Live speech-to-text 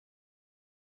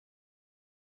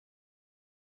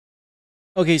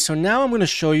Okay, so now I'm going to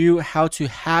show you how to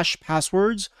hash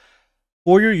passwords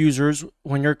for your users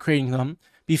when you're creating them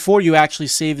before you actually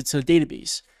save it to the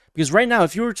database. Because right now,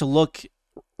 if you were to look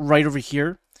right over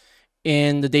here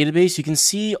in the database, you can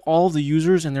see all the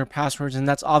users and their passwords, and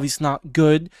that's obviously not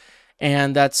good.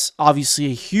 And that's obviously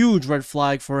a huge red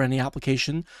flag for any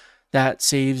application that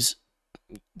saves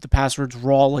the passwords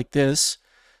raw like this.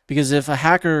 Because if a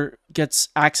hacker gets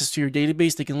access to your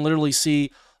database, they can literally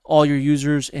see all your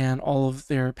users and all of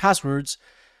their passwords,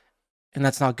 and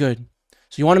that's not good.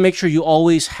 So you want to make sure you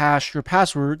always hash your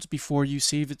passwords before you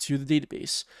save it to the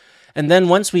database. And then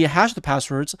once we hash the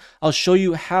passwords, I'll show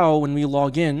you how, when we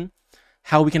log in,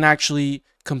 how we can actually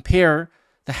compare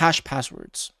the hash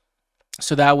passwords.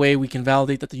 So that way we can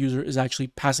validate that the user is actually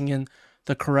passing in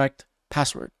the correct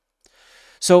password.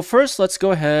 So first, let's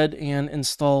go ahead and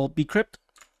install bcrypt.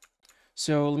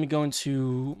 So let me go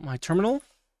into my terminal,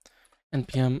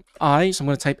 npm i. So I'm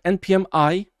going to type npm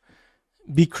i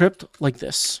bcrypt like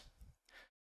this.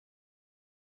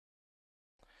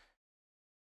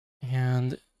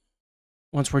 And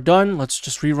once we're done, let's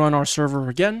just rerun our server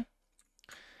again.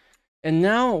 And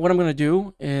now what I'm going to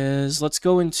do is let's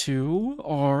go into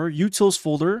our utils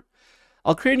folder.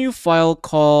 I'll create a new file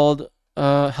called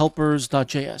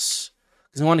helpers.js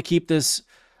because I want to keep this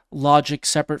logic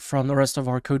separate from the rest of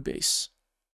our code base.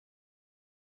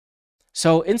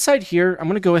 So inside here, I'm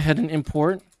going to go ahead and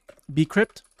import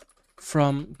bcrypt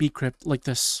from bcrypt like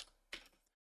this.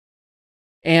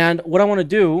 And what I want to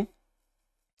do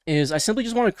is I simply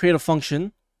just want to create a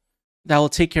function that will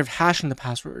take care of hashing the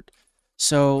password.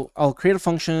 So I'll create a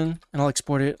function and I'll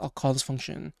export it. I'll call this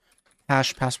function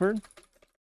hash password.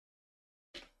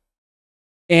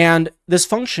 And this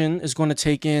function is going to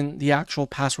take in the actual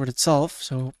password itself.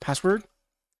 So password.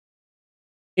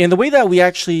 And the way that we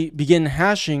actually begin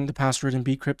hashing the password in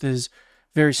bcrypt is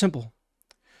very simple.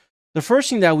 The first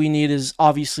thing that we need is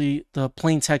obviously the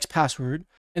plain text password.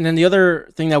 And then the other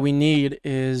thing that we need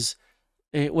is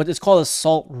what is called a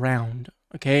salt round.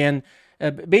 Okay, and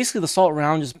basically the salt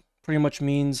round just pretty much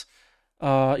means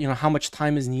how much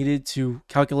time is needed to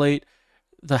calculate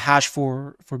the hash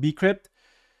for bcrypt.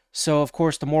 So of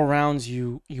course, the more rounds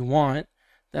you want,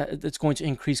 it's going to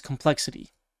increase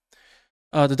complexity.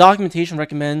 The documentation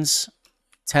recommends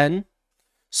 10.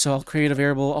 So I'll create a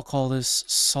variable. I'll call this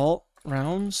salt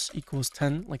rounds equals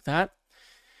 10 like that.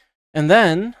 And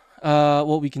then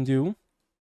what we can do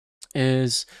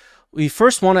is we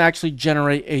first want to actually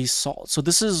generate a salt. So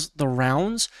this is the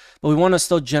rounds, but we want to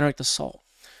still generate the salt.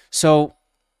 So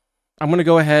I'm going to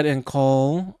go ahead and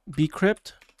call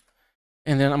bcrypt,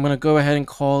 and then I'm going to go ahead and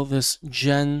call this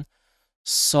gen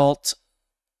salt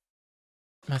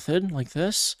method like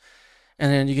this.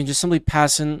 And then you can just simply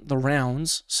pass in the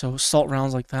rounds. So salt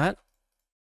rounds like that.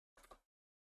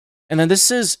 And then this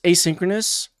is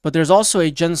asynchronous, but there's also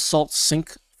a gen salt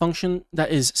sync function that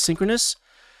is synchronous.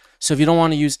 So if you don't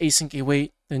want to use async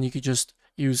await, then you could just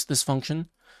use this function.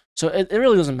 So it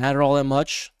really doesn't matter all that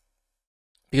much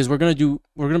because we're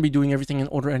gonna be doing everything in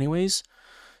order anyways.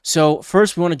 So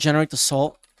first we want to generate the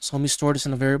salt. So let me store this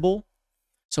in a variable.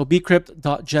 So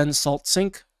bcrypt.gen salt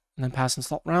sync and then pass in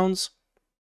salt rounds.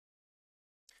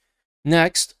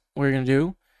 Next, what you're gonna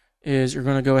do is you're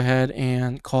gonna go ahead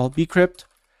and call bcrypt,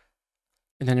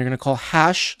 and then you're gonna call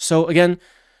hash. So again,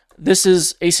 this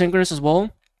is asynchronous as well.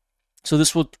 So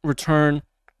this will return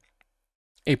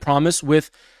a promise with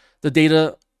the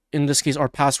data, in this case, our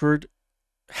password,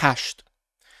 hashed.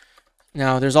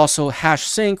 Now, there's also hash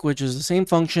sync, which is the same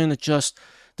function. It just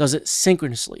does it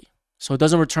synchronously. So it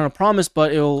doesn't return a promise,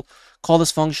 but it will call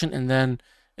this function, and then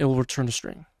it will return a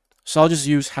string. So I'll just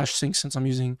use hash sync since I'm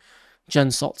using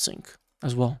gen salt sync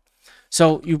as well.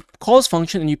 So you call this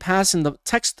function, and you pass in the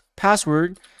text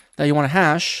password that you want to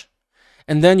hash,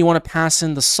 and then you want to pass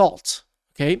in the salt,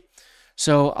 okay?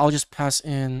 So I'll just pass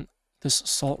in this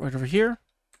salt right over here,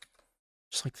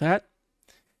 just like that.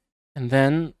 And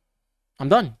then I'm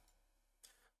done.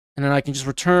 And then I can just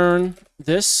return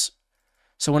this.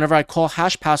 So whenever I call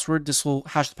hash password, this will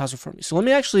hash the password for me. So let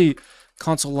me actually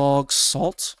console log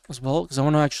salt as well, because I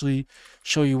want to actually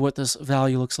show you what this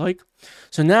value looks like.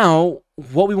 So now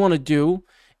what we want to do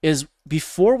is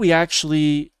before we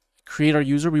actually create our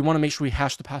user, we want to make sure we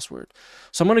hash the password.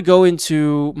 So I'm going to go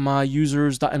into my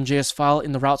users.mjs file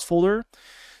in the routes folder.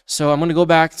 So I'm going to go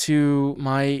back to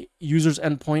my users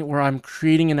endpoint where I'm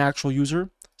creating an actual user.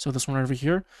 So this one right over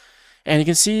here. And you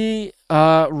can see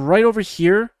right over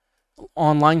here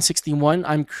on line 61,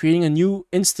 I'm creating a new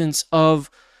instance of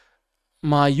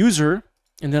my user,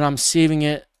 and then I'm saving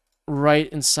it right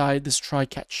inside this try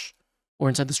catch or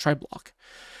inside this try block.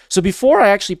 So before I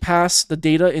actually pass the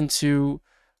data into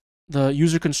the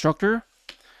user constructor,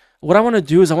 What I want to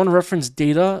do is I want to reference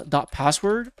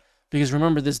data.password, because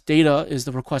remember, this data is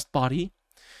the request body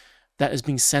that is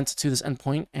being sent to this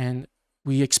endpoint, and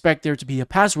we expect there to be a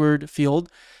password field.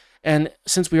 And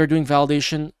since we are doing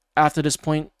validation after this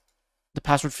point, the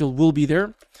password field will be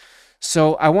there.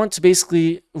 So I want to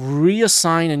basically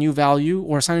reassign a new value,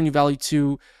 or assign a new value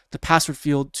to the password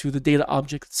field to the data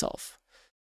object itself.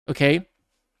 Okay.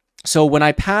 So when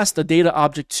I pass the data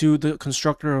object to the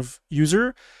constructor of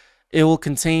user, it will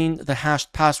contain the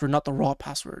hashed password, not the raw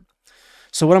password.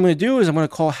 So what I'm going to do is I'm going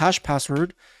to call hash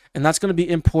password, and that's going to be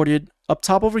imported up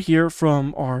top over here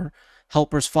from our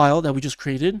helpers file that we just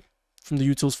created from the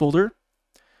utils folder.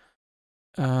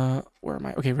 Where am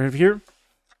I? Okay, right over here.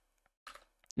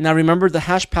 Now remember, the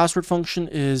hash password function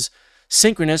is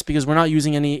synchronous because we're not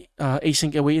using any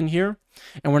async await in here,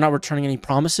 and we're not returning any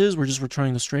promises. We're just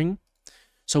returning the string.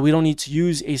 So we don't need to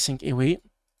use async await.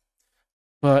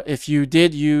 But if you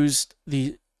did use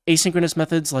the asynchronous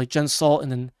methods like gensalt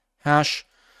and then hash,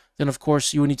 then of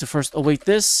course you would need to first await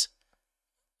this,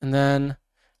 and then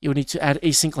you would need to add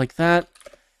async like that,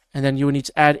 and then you would need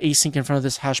to add async in front of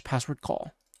this hash password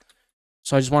call.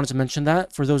 So I just wanted to mention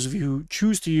that for those of you who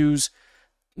choose to use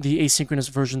the asynchronous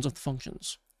versions of the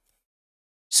functions.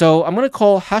 So I'm going to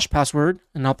call hash password,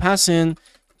 and I'll pass in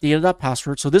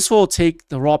data.password. So this will take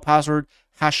the raw password,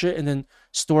 hash it, and then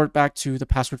store it back to the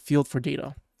password field for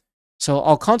data. So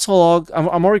I'll console log,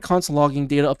 I'm already console logging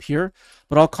data up here,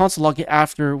 but I'll console log it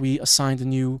after we assign the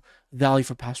new value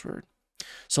for password.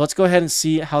 So let's go ahead and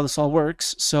see how this all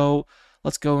works. So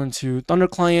let's go into Thunder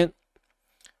Client.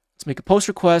 Let's make a post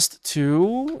request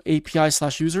to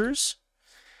API/users.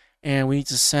 And we need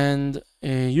to send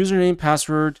a username,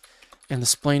 password, and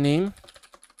display name.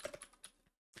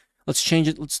 Let's change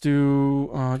it. Let's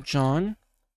do John.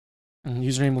 And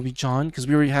username will be John, because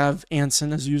we already have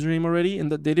Anson as username already in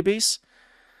the database.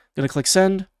 Gonna click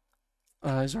send.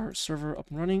 Is our server up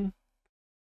and running?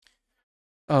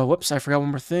 Whoops, I forgot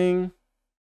one more thing.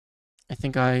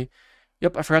 I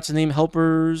forgot to name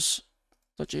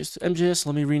helpers.js to MJS.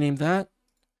 Let me rename that.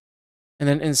 And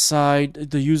then inside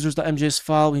the users.mjs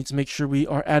file, we need to make sure we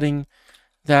are adding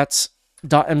that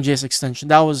 .mjs extension.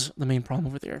 That was the main problem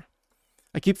over there.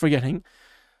 I keep forgetting.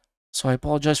 So I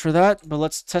apologize for that, but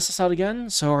let's test this out again.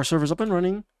 So our server's up and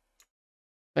running.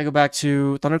 If I go back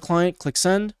to Thunder Client, click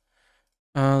send.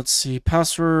 Let's see,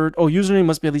 password. Oh, username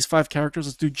must be at least 5 characters.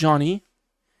 Let's do Johnny.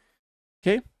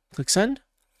 Okay, click send.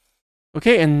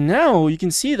 Okay, and now you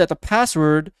can see that the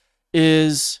password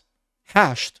is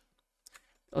hashed.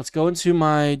 Let's go into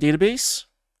my database,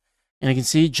 and you can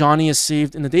see Johnny is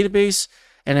saved in the database,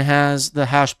 and it has the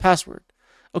hash password.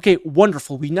 Okay,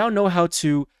 wonderful. We now know how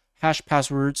to hash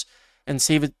passwords and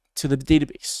save it to the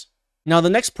database. Now, the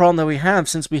next problem that we have,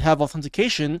 since we have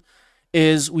authentication,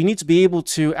 is we need to be able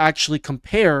to actually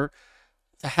compare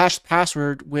the hashed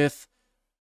password with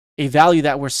a value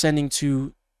that we're sending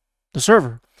to the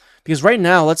server. Because right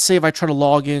now, let's say if I try to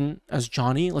log in as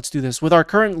Johnny, let's do this. With our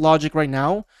current logic right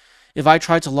now, if I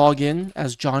try to log in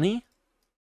as Johnny,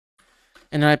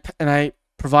 and I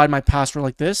provide my password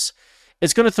like this,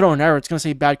 it's going to throw an error. It's going to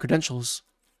say bad credentials.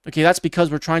 Okay, that's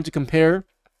because we're trying to compare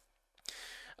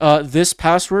this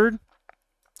password,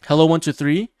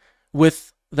 hello123,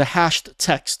 with the hashed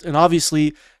text. And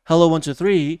obviously,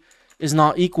 hello123 is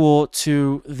not equal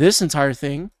to this entire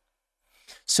thing.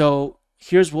 So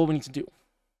here's what we need to do.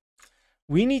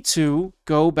 We need to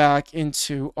go back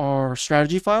into our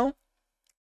strategy file.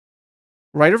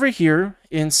 Right over here,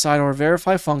 inside our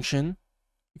verify function,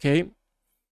 okay,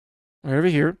 right over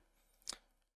here,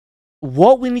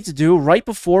 what we need to do right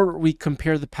before we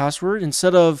compare the password,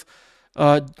 instead of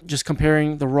just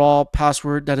comparing the raw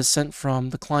password that is sent from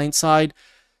the client side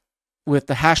with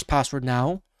the hashed password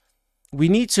now, we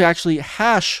need to actually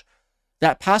hash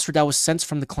that password that was sent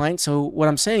from the client. So what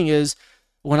I'm saying is,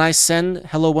 when I send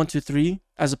hello123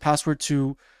 as a password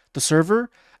to the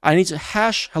server, I need to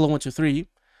hash hello123,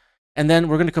 and then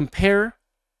we're going to compare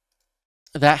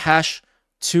that hash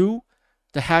to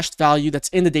the hashed value that's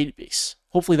in the database.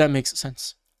 Hopefully that makes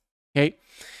sense. Okay.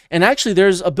 And actually,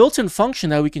 there's a built-in function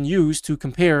that we can use to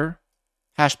compare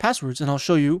hash passwords, and I'll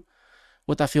show you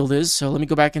what that field is. So let me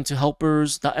go back into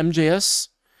helpers.mjs.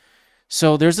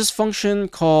 So there's this function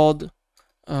called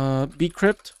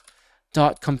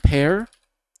bcrypt.compare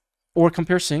or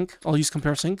compare sync. I'll use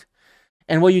compare sync.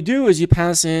 And what you do is you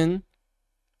pass in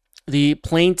the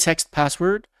plain text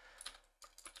password,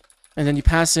 and then you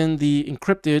pass in the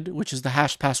encrypted, which is the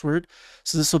hashed password.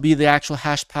 So this will be the actual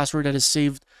hashed password that is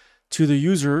saved to the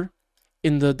user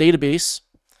in the database.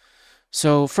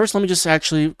 So first, let me just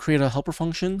actually create a helper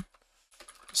function.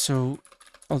 So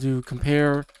I'll do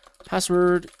compare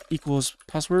password equals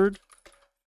password.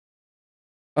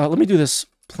 Let me do this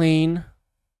plain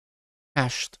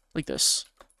hashed like this.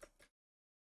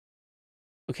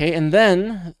 Okay, and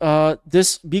then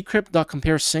this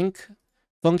bcrypt.compareSync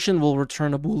function will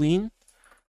return a boolean.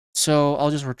 So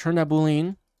I'll just return that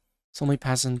boolean. So let me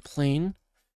pass in plain.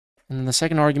 And then the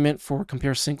second argument for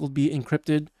compareSync will be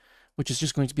encrypted, which is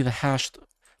just going to be the hashed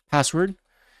password.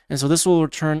 And so this will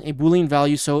return a boolean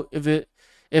value. So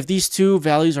if these two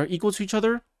values are equal to each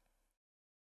other,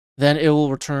 then it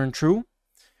will return true.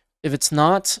 If it's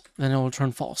not, then it will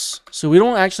return false. So we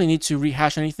don't actually need to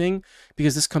rehash anything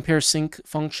because this compareSync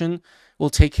function will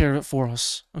take care of it for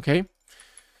us. Okay.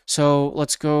 So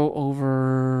let's go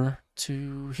over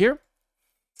to here.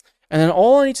 And then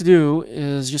all I need to do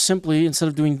is just simply, instead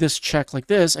of doing this check like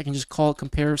this, I can just call it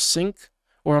compareSync,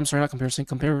 or I'm sorry, not compareSync,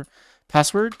 compare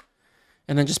password,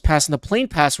 and then just pass in the plain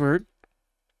password.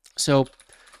 So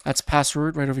that's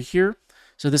password right over here.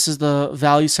 So this is the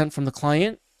value sent from the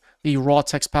client, the raw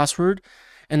text password.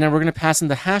 And then we're going to pass in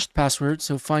the hashed password.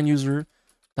 So find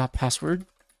user.password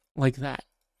like that.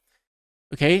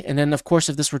 Okay. And then of course,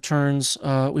 if this returns,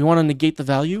 we want to negate the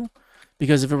value,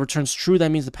 because if it returns true,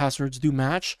 that means the passwords do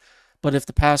match. But if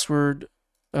the password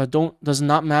does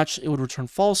not match, it would return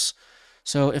false.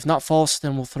 So if not false,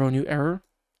 then we'll throw a new error.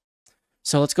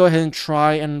 So let's go ahead and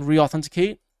try and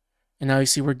re-authenticate. And now you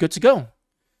see we're good to go.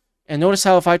 And notice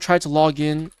how if I try to log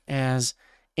in as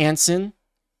Anson,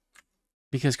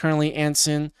 because currently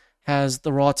Anson has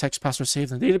the raw text password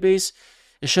saved in the database,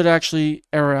 it should actually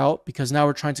error out, because now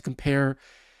we're trying to compare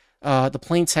the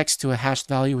plain text to a hashed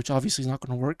value, which obviously is not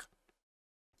going to work.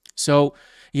 So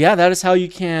yeah, that is how you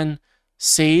can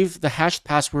save the hashed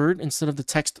password instead of the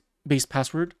text-based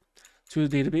password to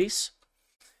the database.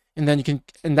 And then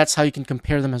that's how you can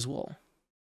compare them as well.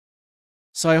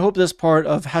 So I hope this part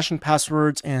of hashing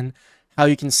passwords and how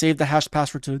you can save the hashed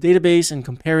password to the database and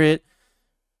compare it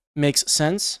makes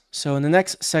sense. So in the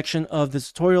next section of the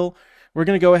tutorial, we're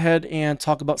going to go ahead and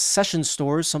talk about session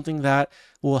stores, something that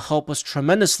will help us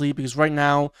tremendously, because right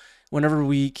now, whenever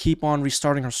we keep on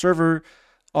restarting our server,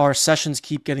 our sessions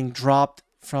keep getting dropped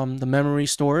from the memory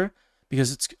store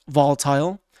because it's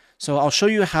volatile. So I'll show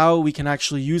you how we can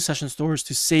actually use session stores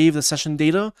to save the session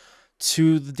data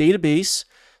to the database.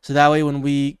 So that way, when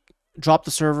we drop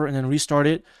the server and then restart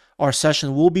it, our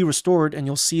session will be restored and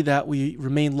you'll see that we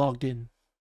remain logged in.